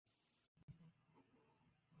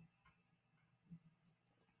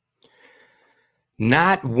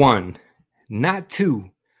Not one, not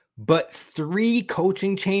two, but three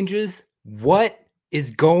coaching changes. What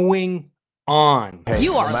is going on? Hey,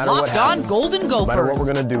 You are Locked On Golden Gophers. No matter what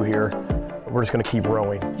we're going to do here, we're just going to keep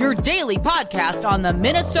rowing. Your daily podcast on the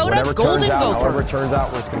Minnesota Golden Gophers. However it turns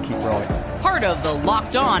out, we're just going to keep rowing. Part of the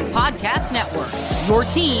Locked On Podcast Network. Your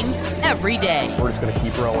team every day. We're just going to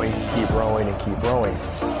keep rowing, and keep rowing.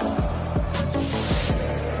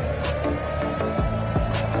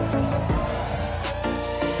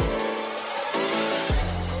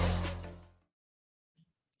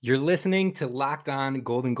 You're listening to Locked On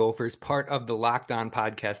Golden Gophers, part of the Locked On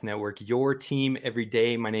Podcast Network, your team every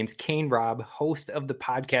day. My name's Kane Robb, host of the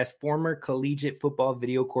podcast, former collegiate football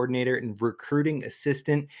video coordinator and recruiting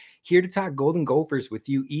assistant, here to talk Golden Gophers with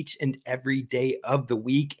you each and every day of the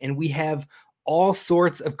week. And we have all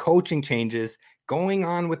sorts of coaching changes going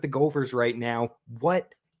on with the Gophers right now.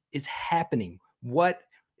 What is happening? What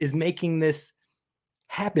is making this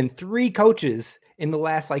happen? Three coaches in the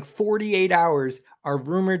last 48 hours are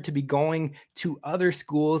rumored to be going to other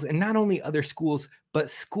schools, and not only other schools,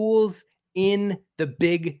 but schools in the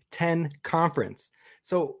Big Ten Conference.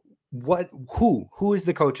 So who is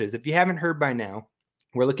the coaches? If you haven't heard by now,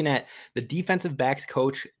 we're looking at the defensive backs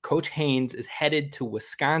coach. Coach Haynes is headed to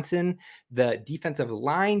Wisconsin. The defensive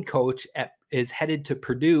line coach is headed to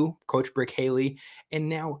Purdue, Coach Brick Haley. And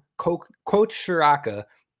now Coach Ciarrocca,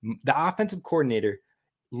 the offensive coordinator,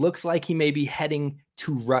 looks like he may be heading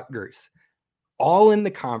to Rutgers. All in the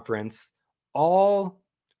conference, all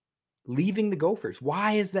leaving the Gophers.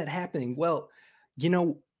 Why is that happening? Well,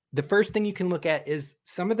 the first thing you can look at is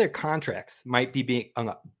some of their contracts might be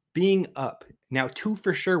being up. Now, two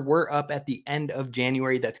for sure were up at the end of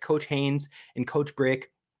January. That's Coach Haynes and Coach Brick.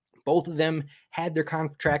 Both of them had their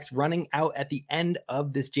contracts running out at the end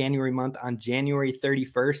of this January month on January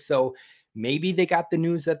 31st. So maybe they got the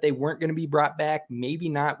news that they weren't going to be brought back. Maybe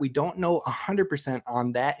not. We don't know 100%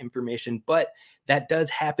 on that information, but that does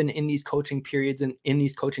happen in these coaching periods and in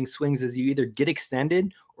these coaching swings as you either get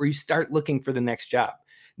extended or you start looking for the next job.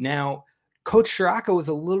 Now, Coach Ciarrocca was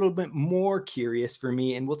a little bit more curious for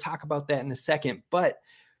me, and we'll talk about that in a second. But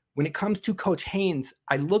when it comes to Coach Haynes,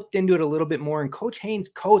 I looked into it a little bit more, and Coach Haynes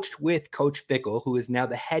coached with Coach Fickell, who is now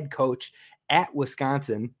the head coach at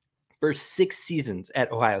Wisconsin, for 6 seasons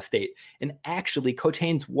at Ohio State. And actually, Coach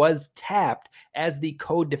Haynes was tapped as the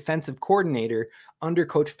co-defensive coordinator under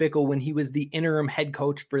Coach Fickell when he was the interim head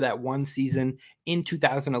coach for that one season in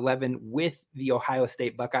 2011 with the Ohio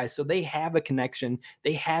State Buckeyes. So they have a connection.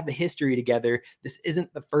 They have a history together. This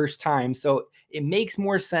isn't the first time. So it makes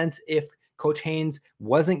more sense if Coach Haynes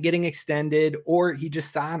wasn't getting extended or he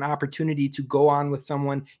just saw an opportunity to go on with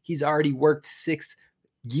someone he's already worked 6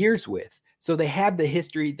 years with. So they have the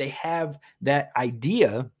history, they have that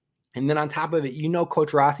idea. And then on top of it,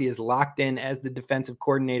 Coach Rossi is locked in as the defensive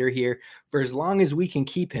coordinator here for as long as we can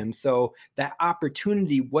keep him. So that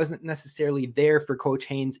opportunity wasn't necessarily there for Coach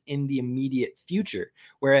Haynes in the immediate future.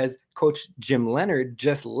 Whereas Coach Jim Leonhard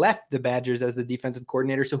just left the Badgers as the defensive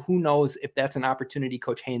coordinator. So who knows if that's an opportunity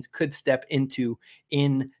Coach Haynes could step into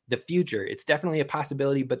in the future. It's definitely a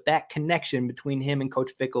possibility, but that connection between him and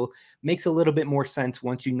Coach Fickell makes a little bit more sense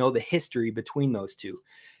once you know the history between those two.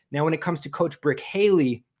 Now, when it comes to Coach Brick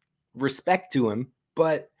Haley, respect to him,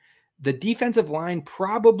 but the defensive line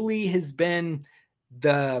probably has been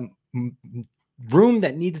the room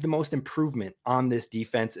that needs the most improvement on this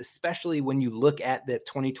defense, especially when you look at the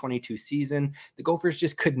 2022 season. The Gophers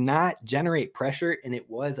just could not generate pressure, and it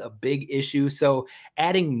was a big issue. So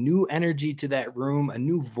adding new energy to that room, a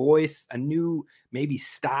new voice, a new maybe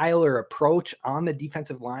style or approach on the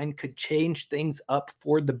defensive line could change things up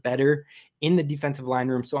for the better in the defensive line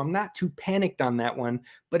room. So I'm not too panicked on that one,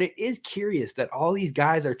 but it is curious that all these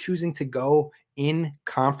guys are choosing to go in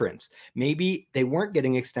conference. Maybe they weren't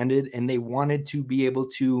getting extended and they wanted to be able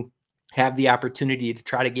to have the opportunity to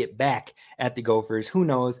try to get back at the Gophers. Who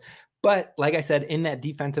knows? But like I said, in that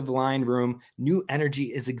defensive line room, new energy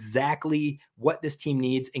is exactly what this team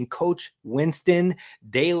needs. And Coach Winston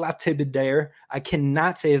De La Tibidere, I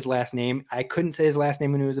cannot say his last name. I couldn't say his last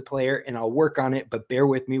name when he was a player, and I'll work on it, but bear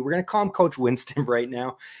with me. We're going to call him Coach Winston right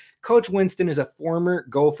now. Coach Winston is a former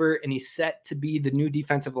Gopher, and he's set to be the new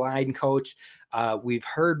defensive line coach. We've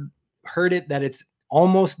heard it that it's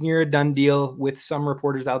almost near a done deal with some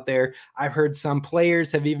reporters out there. I've heard some players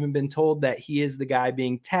have even been told that he is the guy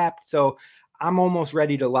being tapped. So I'm almost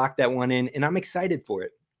ready to lock that one in, and I'm excited for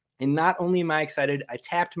it. And not only am I excited, I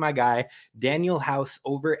tapped my guy, Daniel House,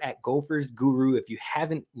 over at Gophers Guru. If you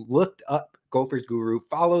haven't looked up Gophers Guru,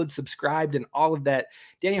 followed, subscribed, and all of that,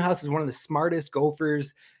 Daniel House is one of the smartest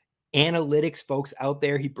Gophers analytics folks out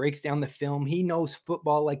there. He breaks down the film. He knows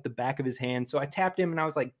football like the back of his hand. So I tapped him and I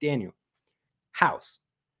was like, Daniel House,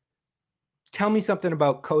 tell me something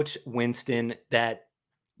about Coach Winston that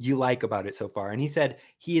you like about it so far. And he said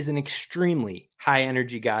he is an extremely high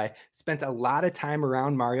energy guy, spent a lot of time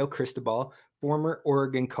around Mario Cristobal, former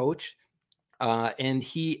Oregon coach. And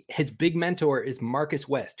his big mentor is Marcus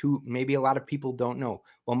West, who maybe a lot of people don't know.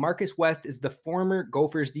 Well, Marcus West is the former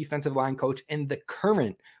Gophers defensive line coach and the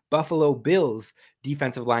current Buffalo Bills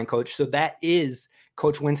defensive line coach. So that is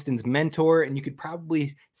Coach Winston's mentor. And you could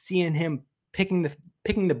probably see in him picking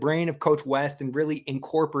the brain of Coach West and really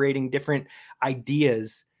incorporating different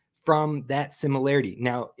ideas from that similarity.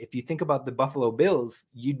 Now, if you think about the Buffalo Bills,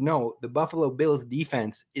 you'd know the Buffalo Bills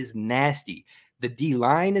defense is nasty. The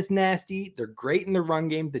D-line is nasty. They're great in the run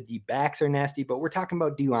game. The D-backs are nasty, but we're talking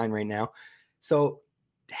about D-line right now. So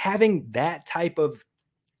having that type of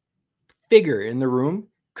figure in the room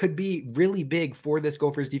could be really big for this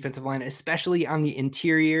Gophers defensive line, especially on the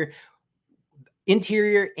interior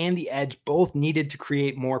and the edge. Both needed to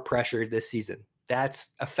create more pressure this season. That's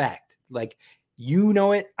a fact. Like, you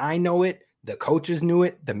know it, I know it, the coaches knew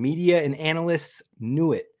it, the media and analysts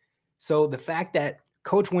knew it. So the fact that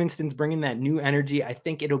Coach Winston's bringing that new energy, I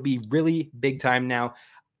think it'll be really big time. Now,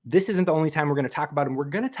 this isn't the only time we're going to talk about him. We're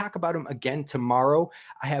going to talk about him again tomorrow.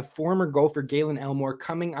 I have former Gopher Galen Elmore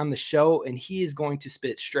coming on the show, and he is going to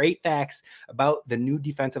spit straight facts about the new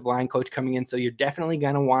defensive line coach coming in. So you're definitely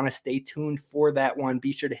going to want to stay tuned for that one.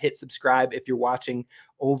 Be sure to hit subscribe if you're watching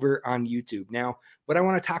over on YouTube. Now, what I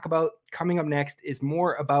want to talk about coming up next is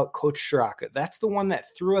more about Coach Ciarrocca. That's the one that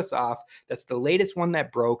threw us off. That's the latest one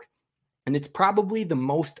that broke. And it's probably the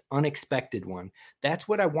most unexpected one. That's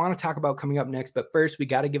what I want to talk about coming up next. But first, we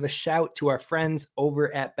got to give a shout to our friends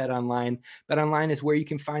over at BetOnline. BetOnline is where you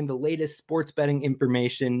can find the latest sports betting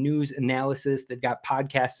information, news, analysis. They've got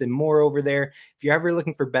podcasts and more over there. If you're ever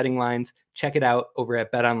looking for betting lines, check it out over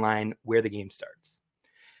at BetOnline, where the game starts.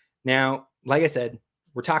 Now, like I said,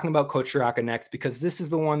 we're talking about Coach Ciarrocca next because this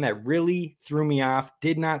is the one that really threw me off,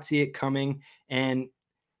 did not see it coming. And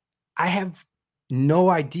I have no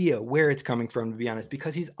idea where it's coming from, to be honest,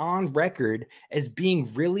 because he's on record as being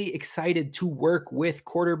really excited to work with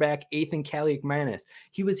quarterback Athan Kaliakmanis.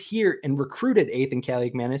 He was here and recruited Athan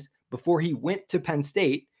Kaliakmanis before he went to Penn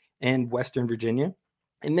State and Western Virginia.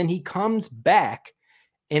 And then he comes back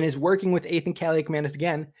and is working with Athan Kaliakmanis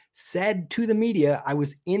again, said to the media, I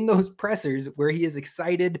was in those pressers where he is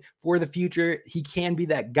excited for the future. He can be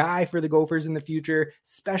that guy for the Gophers in the future,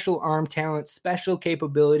 special arm talent, special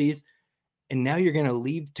capabilities. And now you're going to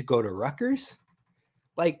leave to go to Rutgers?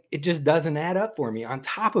 Like, it just doesn't add up for me. On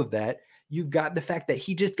top of that, you've got the fact that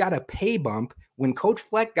he just got a pay bump. When Coach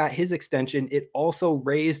Fleck got his extension, it also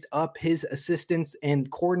raised up his assistants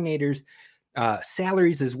and coordinators'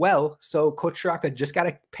 salaries as well. So Coach Ciarrocca just got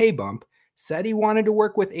a pay bump, said he wanted to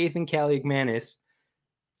work with Athan Kaliakmanis.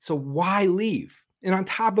 So why leave? And on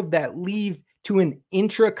top of that, leave to an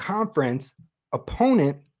intra-conference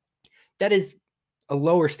opponent that is a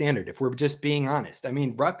lower standard, if we're just being honest. I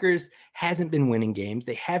mean, Rutgers hasn't been winning games.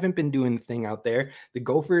 They haven't been doing the thing out there. The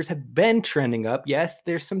Gophers have been trending up. Yes,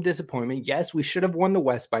 there's some disappointment. Yes, we should have won the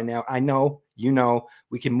West by now. I know,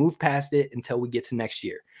 we can move past it until we get to next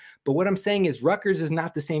year. But what I'm saying is Rutgers is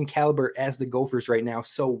not the same caliber as the Gophers right now.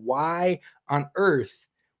 So why on earth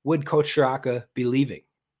would Coach Ciarrocca be leaving?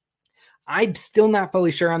 I'm still not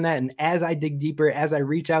fully sure on that. And as I dig deeper, as I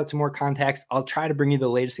reach out to more contacts, I'll try to bring you the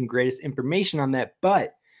latest and greatest information on that.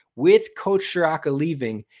 But with Coach Ciarrocca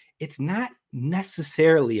leaving, it's not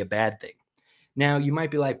necessarily a bad thing. Now, you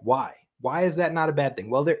might be like, why? Why is that not a bad thing?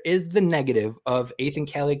 Well, there is the negative of Athan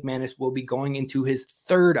Kaliakmanis will be going into his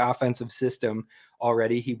third offensive system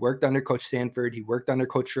already. He worked under Coach Sanford. He worked under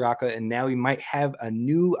Coach Ciarrocca, and now he might have a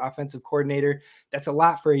new offensive coordinator. That's a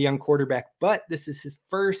lot for a young quarterback, but this is his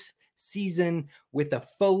first season with a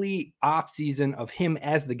fully off season of him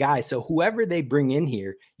as the guy. So whoever they bring in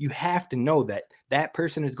here, you have to know that that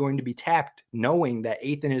person is going to be tapped, knowing that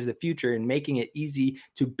Athan is the future and making it easy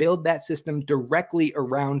to build that system directly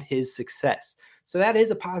around his success. So that is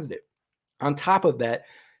a positive. On top of that,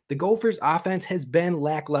 the Gophers offense has been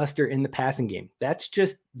lackluster in the passing game. That's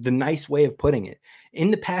just the nice way of putting it. In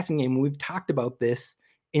the passing game, we've talked about this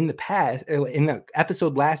in the past, in the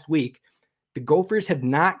episode last week. The Gophers have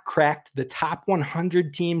not cracked the top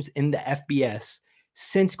 100 teams in the FBS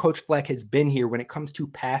since Coach Fleck has been here when it comes to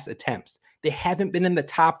pass attempts. They haven't been in the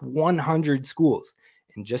top 100 schools.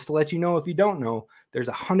 And just to let you know, if you don't know, there's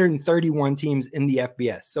 131 teams in the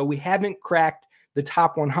FBS. So we haven't cracked the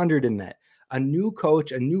top 100 in that. A new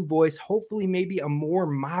coach, a new voice, hopefully maybe a more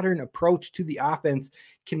modern approach to the offense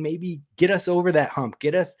can maybe get us over that hump,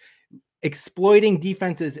 get us exploiting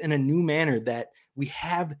defenses in a new manner that we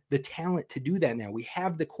have the talent to do that now. We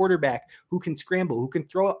have the quarterback who can scramble, who can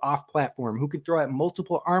throw it off platform, who can throw at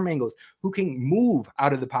multiple arm angles, who can move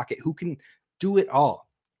out of the pocket, who can do it all.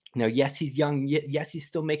 Now, yes, he's young. Yes, he's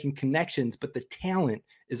still making connections, but the talent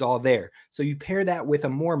is all there. So you pair that with a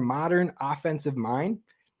more modern offensive mind,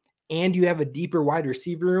 and you have a deeper wide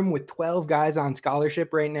receiver room with 12 guys on scholarship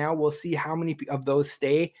right now. We'll see how many of those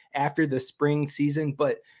stay after the spring season,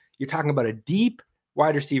 but you're talking about a deep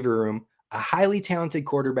wide receiver room, a highly talented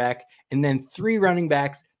quarterback, and then 3 running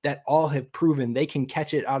backs that all have proven they can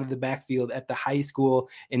catch it out of the backfield at the high school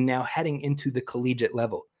and now heading into the collegiate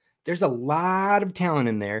level. There's a lot of talent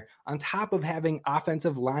in there on top of having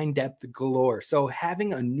offensive line depth galore. So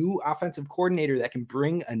having a new offensive coordinator that can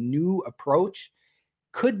bring a new approach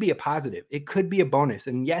could be a positive. It could be a bonus.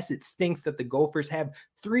 And yes, it stinks that the Gophers have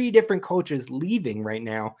 3 different coaches leaving right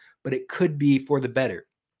now, but it could be for the better.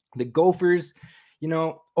 The Gophers,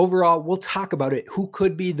 overall, we'll talk about it. Who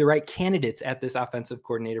could be the right candidates at this offensive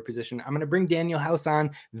coordinator position? I'm going to bring Daniel House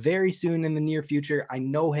on very soon in the near future. I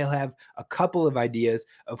know he'll have a couple of ideas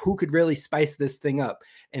of who could really spice this thing up.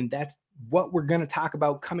 And that's what we're going to talk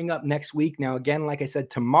about coming up next week. Now, again, like I said,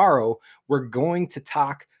 tomorrow, we're going to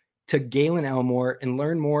talk to Galen Elmore and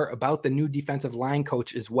learn more about the new defensive line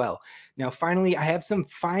coach as well. Now, finally, I have some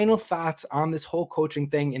final thoughts on this whole coaching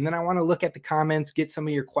thing, and then I want to look at the comments, get some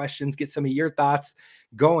of your questions, get some of your thoughts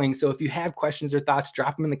going. So if you have questions or thoughts,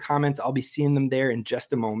 drop them in the comments. I'll be seeing them there in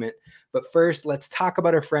just a moment. But first, let's talk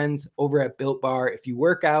about our friends over at Built Bar. If you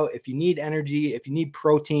work out, if you need energy, if you need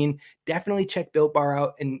protein, definitely check Built Bar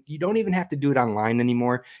out. And you don't even have to do it online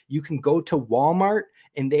anymore. You can go to Walmart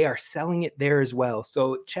and they are selling it there as well.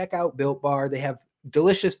 So check out Built Bar. They have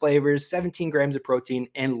delicious flavors, 17 grams of protein,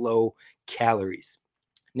 and low calories.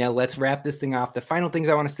 Now let's wrap this thing off. The final things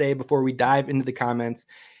I want to say before we dive into the comments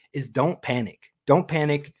is don't panic. Don't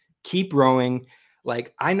panic. Keep rowing.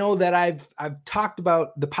 Like, I know that I've talked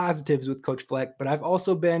about the positives with Coach Fleck, but I've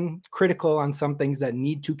also been critical on some things that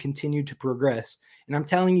need to continue to progress. And I'm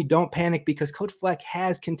telling you, don't panic, because Coach Fleck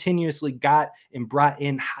has continuously got and brought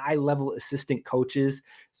in high-level assistant coaches.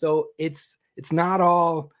 So it's not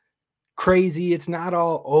all crazy. It's not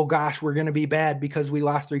all, oh gosh, we're going to be bad because we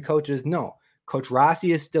lost 3 coaches. No, Coach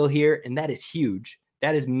Rossi is still here, and that is huge.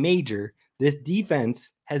 That is major. This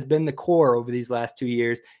defense has been the core over these last 2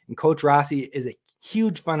 years, and Coach Rossi is a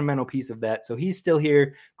huge fundamental piece of that. So he's still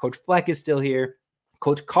here. Coach Fleck is still here.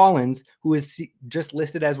 Coach Collins, who is just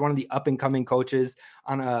listed as one of the up-and-coming coaches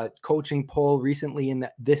on a coaching poll recently in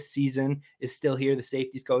this season, is still here, the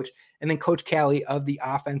safeties coach. And then Coach Callie of the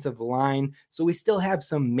offensive line. So we still have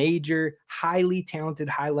some major, highly talented,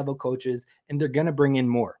 high-level coaches, and they're going to bring in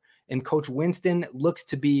more. And Coach Winston looks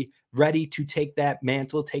to be ready to take that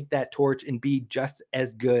mantle, take that torch, and be just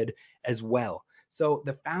as good as well. So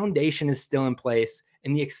the foundation is still in place,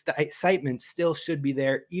 and the excitement still should be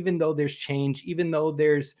there, even though there's change, even though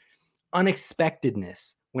there's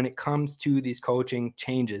unexpectedness when it comes to these coaching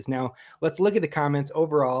changes. Now, let's look at the comments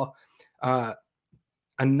overall.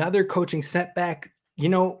 Another coaching setback.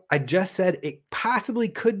 I just said it possibly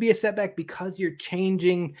could be a setback because you're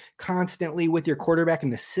changing constantly with your quarterback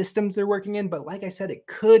and the systems they're working in. But like I said, it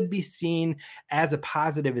could be seen as a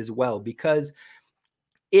positive as well, because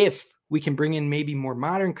if we can bring in maybe more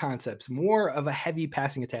modern concepts, more of a heavy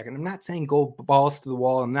passing attack. And I'm not saying go balls to the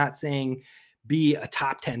wall. I'm not saying be a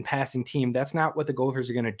top 10 passing team. That's not what the Gophers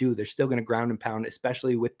are going to do. They're still going to ground and pound,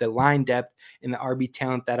 especially with the line depth and the RB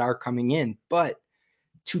talent that are coming in. But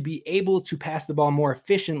to be able to pass the ball more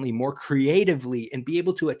efficiently, more creatively, and be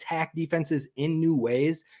able to attack defenses in new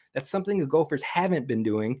ways, that's something the Gophers haven't been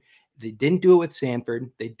doing. They didn't do it with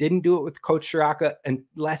Sanford. They didn't do it with Coach Shiraka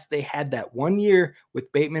unless they had that 1 year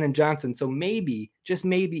with Bateman and Johnson. So maybe, just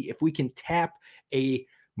maybe, if we can tap a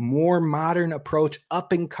more modern approach,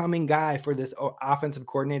 up-and-coming guy for this offensive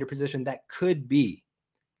coordinator position, that could be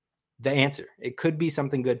the answer. It could be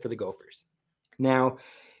something good for the Gophers. Now,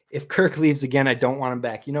 if Kirk leaves again, I don't want him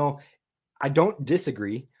back. I don't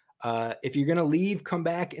disagree. If you're going to leave, come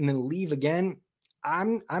back, and then leave again,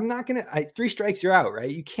 I'm not going to, 3 strikes, you're out, right?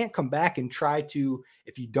 You can't come back and try to,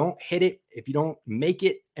 if you don't hit it, if you don't make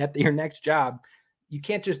it at your next job, you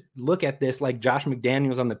can't just look at this like Josh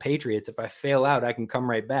McDaniels on the Patriots. If I fail out, I can come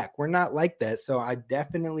right back. We're not like that. So I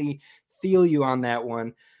definitely feel you on that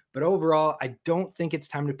one. But overall, I don't think it's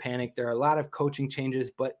time to panic. There are a lot of coaching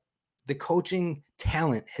changes, but the coaching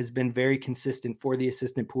talent has been very consistent for the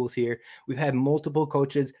assistant pools here. We've had multiple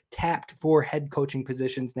coaches tapped for head coaching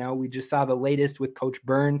positions now. We just saw the latest with Coach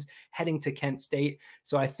Burns heading to Kent State.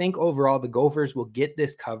 So I think overall the Gophers will get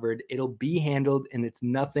this covered. It'll be handled, and it's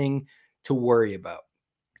nothing to worry about.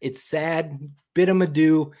 It's sad. Bid them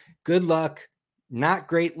adieu. Good luck. Not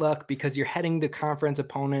great luck because you're heading to conference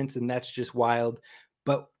opponents, and that's just wild.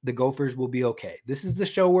 But the Gophers will be okay. This is the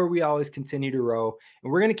show where we always continue to row,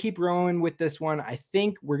 and we're going to keep rowing with this one. I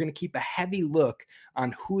think we're going to keep a heavy look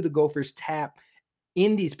on who the Gophers tap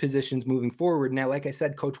in these positions moving forward. Now, like I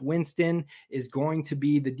said, Coach Winston is going to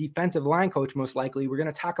be the defensive line coach, most likely. We're going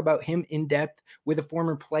to talk about him in depth with a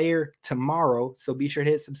former player tomorrow. So be sure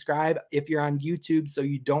to hit subscribe if you're on YouTube so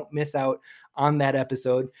you don't miss out on that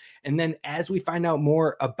episode. And then as we find out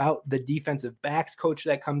more about the defensive backs coach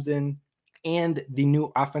that comes in and the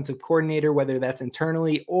new offensive coordinator, whether that's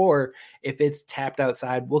internally or if it's tapped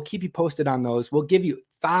outside, we'll keep you posted on those. We'll give you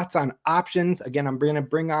thoughts on options. Again, I'm going to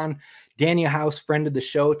bring on Daniel House, friend of the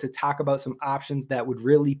show, to talk about some options that would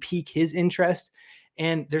really pique his interest.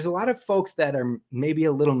 And there's a lot of folks that are maybe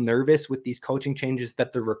a little nervous with these coaching changes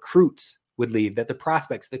that the recruits would leave, that the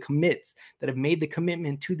prospects, the commits that have made the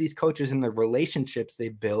commitment to these coaches and the relationships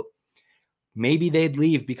they've built, maybe they'd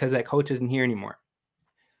leave because that coach isn't here anymore.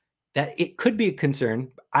 That it could be a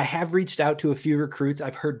concern. I have reached out to a few recruits.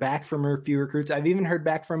 I've heard back from a few recruits. I've even heard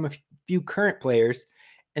back from a few current players,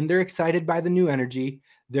 and they're excited by the new energy.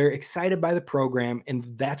 They're excited by the program,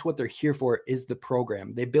 and that's what they're here for, is the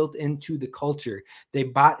program. They built into the culture. They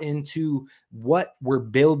bought into what we're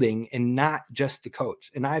building and not just the coach.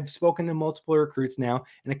 And I've spoken to multiple recruits now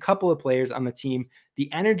and a couple of players on the team. The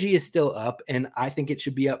energy is still up, and I think it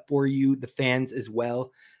should be up for you, the fans, as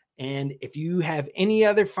well. And if you have any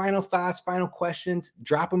other final thoughts, final questions,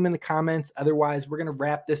 drop them in the comments. Otherwise, we're going to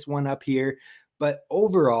wrap this one up here. But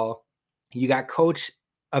overall, you got coach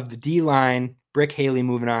of the D-line, Brick Haley,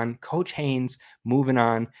 moving on, Coach Haynes moving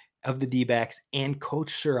on of the D-backs, and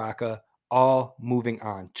Coach Ciarrocca all moving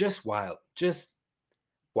on. Just wild. Just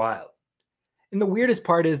wild. And the weirdest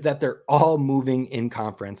part is that they're all moving in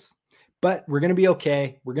conference. But we're going to be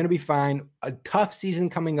okay. We're going to be fine. A tough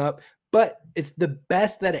season coming up. But it's the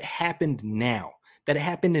best that it happened now, that it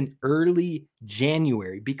happened in early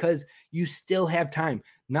January, because you still have time.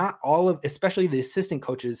 Not all of, especially the assistant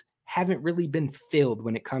coaches, haven't really been filled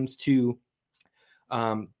when it comes to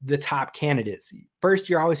the top candidates. First,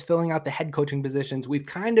 you're always filling out the head coaching positions. We've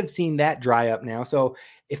kind of seen that dry up now. So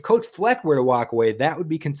if Coach Fleck were to walk away, that would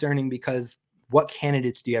be concerning, because what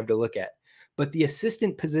candidates do you have to look at? But the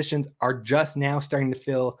assistant positions are just now starting to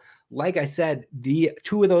fill. Like I said, the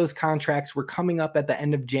two of those contracts were coming up at the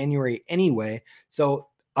end of January anyway. So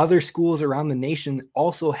other schools around the nation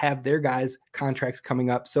also have their guys' contracts coming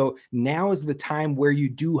up. So now is the time where you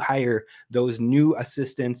do hire those new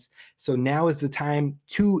assistants. So now is the time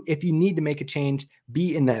to, if you need to make a change,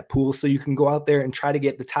 be in that pool so you can go out there and try to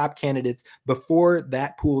get the top candidates before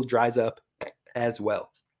that pool dries up as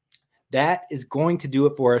well. That is going to do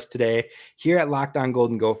it for us today here at Locked On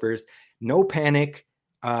Golden Gophers. No panic.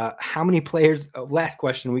 How many players? Last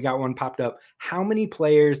question. We got one popped up. How many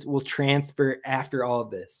players will transfer after all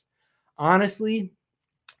of this? Honestly,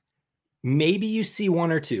 maybe you see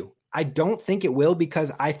one or two. I don't think it will,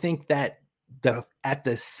 because I think that at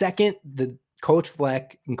the second the Coach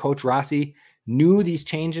Fleck and Coach Rossi knew these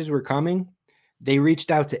changes were coming, they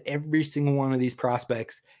reached out to every single one of these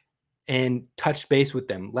prospects and touch base with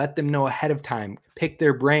them, let them know ahead of time, pick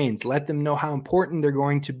their brains, let them know how important they're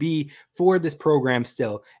going to be for this program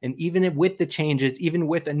still. And even with the changes, even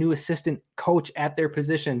with a new assistant coach at their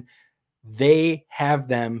position, they have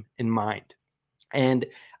them in mind. And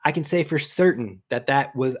I can say for certain that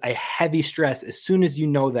that was a heavy stress. As soon as you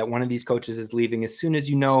know that one of these coaches is leaving, as soon as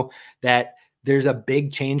you know that there's a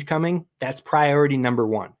big change coming, that's priority number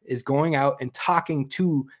one, is going out and talking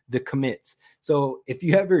to the commits. So if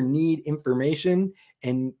you ever need information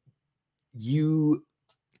if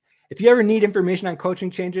you ever need information on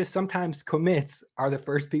coaching changes, sometimes commits are the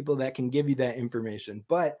first people that can give you that information.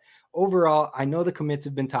 But overall, I know the commits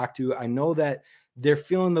have been talked to. I know that they're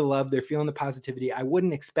feeling the love. They're feeling the positivity. I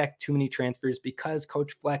wouldn't expect too many transfers because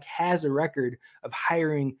Coach Fleck has a record of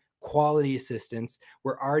hiring quality assistants.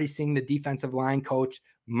 We're already seeing the defensive line coach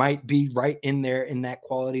might be right in there in that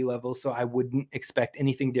quality level. So I wouldn't expect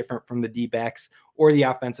anything different from the D-backs or the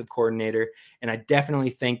offensive coordinator. And I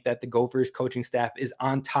definitely think that the Gophers coaching staff is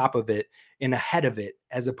on top of it and ahead of it,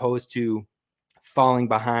 as opposed to falling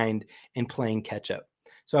behind and playing catch up.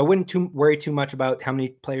 So I wouldn't worry too much about how many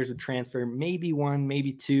players would transfer. Maybe one,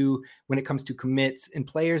 maybe two when it comes to commits, and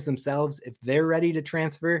players themselves. If they're ready to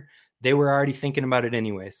transfer, they were already thinking about it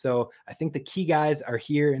anyway. So I think the key guys are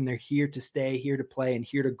here, and they're here to stay, here to play, and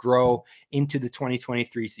here to grow into the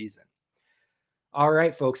 2023 season. All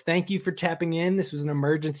right, folks. Thank you for tapping in. This was an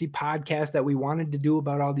emergency podcast that we wanted to do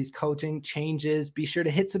about all these coaching changes. Be sure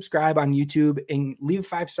to hit subscribe on YouTube and leave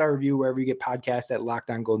a 5-star review wherever you get podcasts at Locked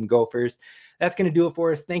On Golden Gophers. That's going to do it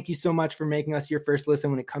for us. Thank you so much for making us your first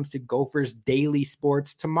listen when it comes to Gophers Daily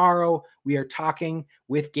Sports. Tomorrow, we are talking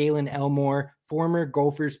with Galen Elmore, former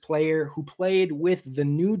Gophers player who played with the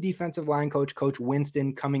new defensive line coach, Coach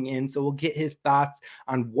Winston, coming in. So we'll get his thoughts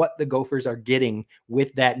on what the Gophers are getting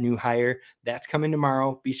with that new hire. That's coming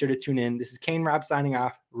tomorrow. Be sure to tune in. This is Kane Rob signing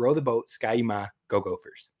off. Row the boat, Sky Ma, go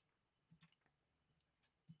Gophers.